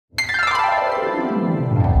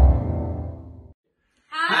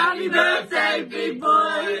Happy birthday, big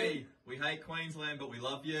boy! We hate Queensland, but we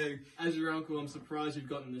love you. As your uncle, I'm surprised you've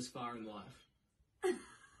gotten this far in life.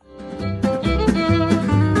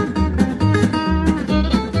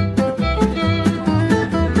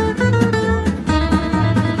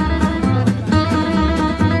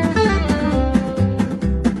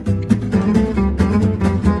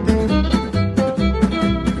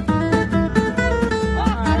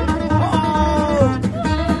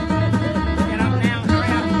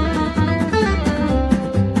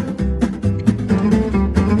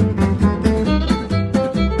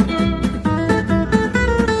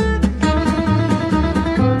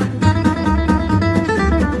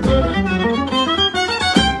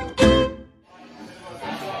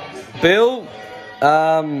 Bill,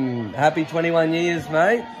 happy 21 years,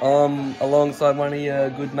 mate. Alongside one of your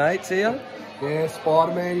good mates here. Yeah,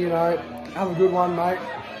 Spider-Man, you know. Have a good one, mate.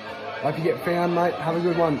 Hope you get found, mate. Have a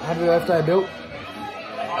good one. Happy birthday, Bill.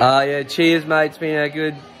 Yeah, cheers, mate. It's been a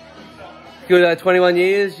good 21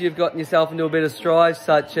 years. You've gotten yourself into a bit of strife,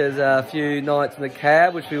 such as a few nights in the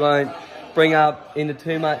cab, which we won't bring up into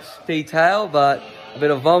too much detail, but a bit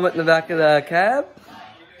of vomit in the back of the cab.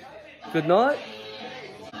 Good night.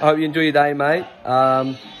 I hope you enjoy your day, mate.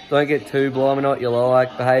 Don't get too blind, what you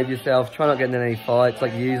like. Behave yourself. Try not getting in any fights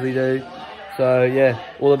like you usually do. So, yeah,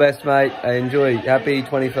 all the best, mate. Enjoy. Happy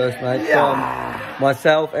 21st, mate. Yeah. From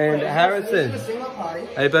myself and Harrison.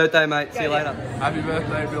 Happy birthday, mate. See you later. Happy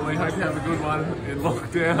birthday, Billy. Hope you have a good one in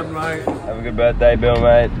lockdown, mate. Have a good birthday, Bill,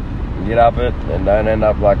 mate. Get up it and don't end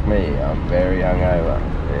up like me. I'm very hungover.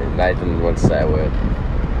 Yeah, Nathan wants to say a word.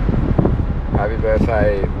 Happy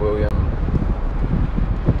birthday, William.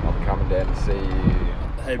 I'm coming down to see you.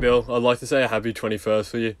 Hey Bill, I'd like to say a happy 21st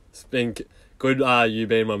for you. It's been good you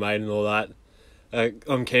being my mate and all that.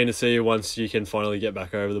 I'm keen to see you once you can finally get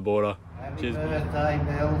back over the border. Happy Cheers. birthday,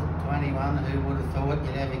 Bill. 21. Who would have thought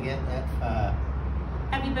you'd ever get that far?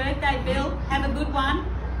 Happy birthday, Bill. Have a good one.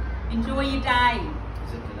 Enjoy your day.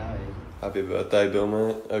 Is it today? Happy birthday, Bill,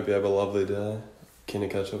 mate. Hope you have a lovely day. Keen to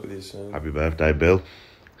catch up with you soon. Happy birthday, Bill.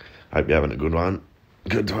 Hope you're having a good one.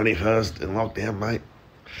 Good 21st in lockdown, mate.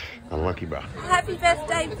 Unlucky, bro. Happy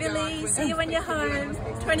birthday, Billy. See you when you're home.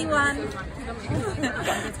 21.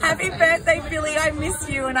 Happy birthday, Billy. I miss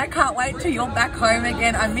you and I can't wait till you're back home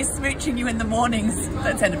again. I miss smooching you in the mornings.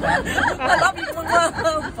 That sounded bad. I love you.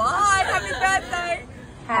 Bye. Happy birthday.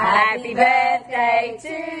 Happy birthday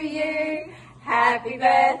to you. Happy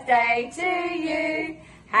birthday to you.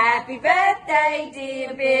 Happy birthday,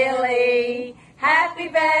 dear Billy. Happy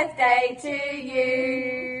birthday to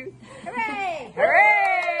you. Hooray!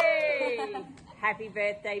 Hooray! Happy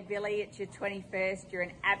birthday, Billy. It's your 21st. You're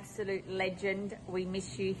an absolute legend. We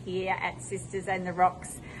miss you here at Sisters and the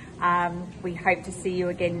Rocks. We hope to see you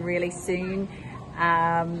again really soon.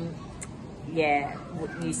 Yeah,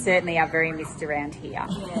 you certainly are very missed around here. Yeah.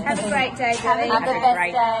 Have a great day, Billy. Have the a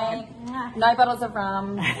great day. No bottles of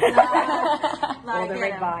rum. Or the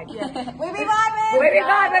red wine. Yeah. We be vibing! We be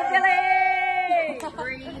vibing, Billy!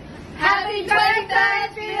 Happy birthday,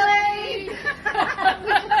 Billy!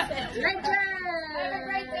 Legend!